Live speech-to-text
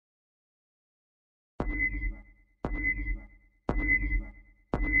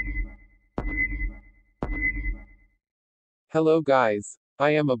Hello guys. I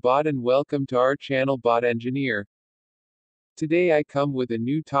am a bot and welcome to our channel Bot Engineer. Today I come with a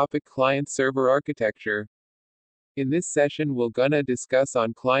new topic, client-server architecture. In this session we'll gonna discuss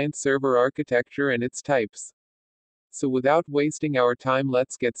on client-server architecture and its types. So without wasting our time,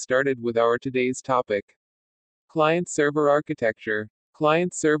 let's get started with our today's topic. Client-server architecture.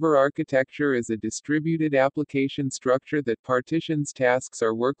 Client-server architecture is a distributed application structure that partitions tasks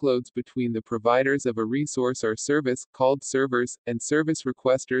or workloads between the providers of a resource or service, called servers, and service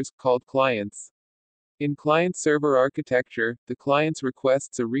requesters, called clients. In client-server architecture, the client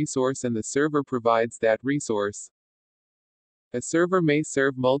requests a resource and the server provides that resource. A server may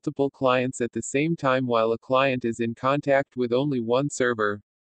serve multiple clients at the same time while a client is in contact with only one server.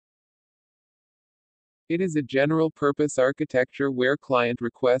 It is a general-purpose architecture where client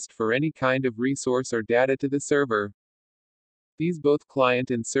request for any kind of resource or data to the server. These both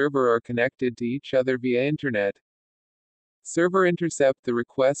client and server are connected to each other via internet. Server intercept the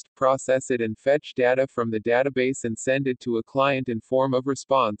request, process it and fetch data from the database and send it to a client in form of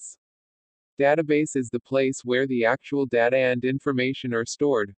response. Database is the place where the actual data and information are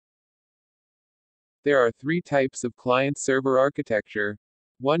stored. There are three types of client-server architecture.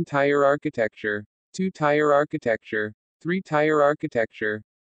 OneTier Architecture, TwoTier Architecture, ThreeTier Architecture.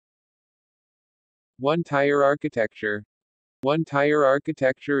 OneTier Architecture. OneTier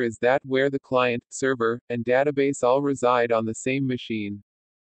Architecture is that where the client, server, and database all reside on the same machine.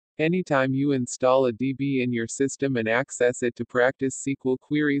 Anytime you install a DB in your system and access it to practice SQL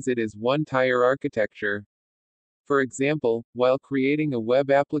queries, it is OneTier Architecture. For example, while creating a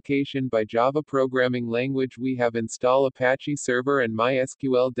web application by Java programming language, we have install Apache server and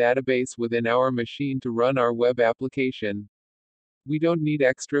MySQL database within our machine to run our web application. We don't need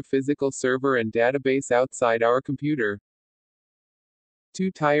extra physical server and database outside our computer.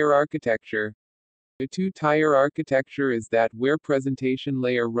 TwoTier Architecture. A two-tier architecture is that where presentation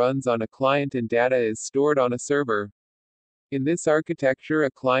layer runs on a client and data is stored on a server. In this architecture,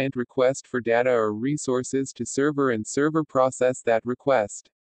 a client request for data or resources to server and server process that request.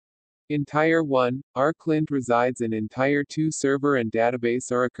 In Tier 1, our client resides in Tier 2 server and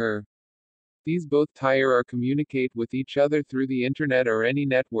database are occur. These both tier are communicate with each other through the internet or any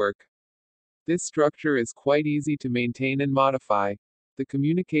network. This structure is quite easy to maintain and modify. The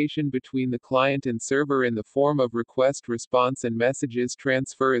communication between the client and server in the form of request response and messages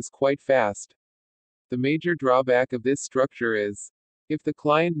transfer is quite fast. The major drawback of this structure is, if the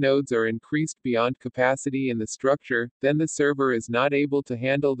client nodes are increased beyond capacity in the structure, then the server is not able to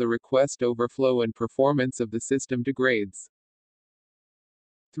handle the request overflow and performance of the system degrades.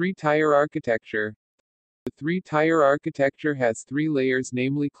 Three-tier architecture. The three-tier architecture has three layers,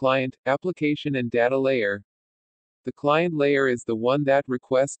 namely client, application and data layer. The client layer is the one that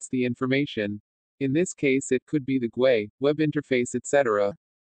requests the information. In this case it could be the GUI, web interface, etc.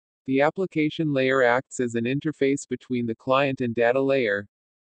 The application layer acts as an interface between the client and data layer.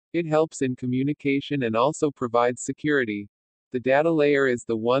 It helps in communication and also provides security. The data layer is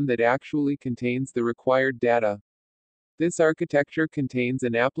the one that actually contains the required data. This architecture contains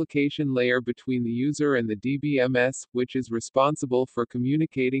an application layer between the user and the DBMS, which is responsible for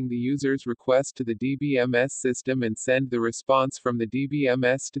communicating the user's request to the DBMS system and send the response from the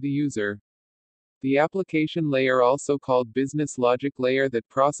DBMS to the user. The application layer, also called business logic layer, that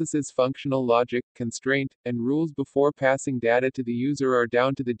processes functional logic, constraint, and rules before passing data to the user or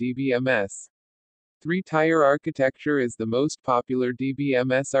down to the DBMS. Three-tier architecture is the most popular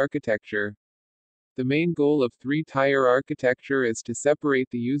DBMS architecture. The main goal of three-tier architecture is to separate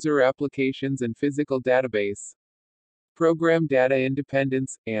the user applications and physical database, program data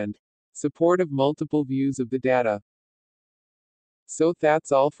independence, and support of multiple views of the data. So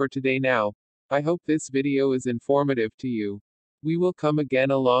that's all for today now. I hope this video is informative to you. We will come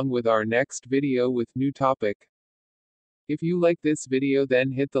again along with our next video with new topic. If you like this video,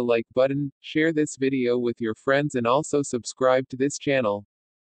 then hit the like button, share this video with your friends and also subscribe to this channel.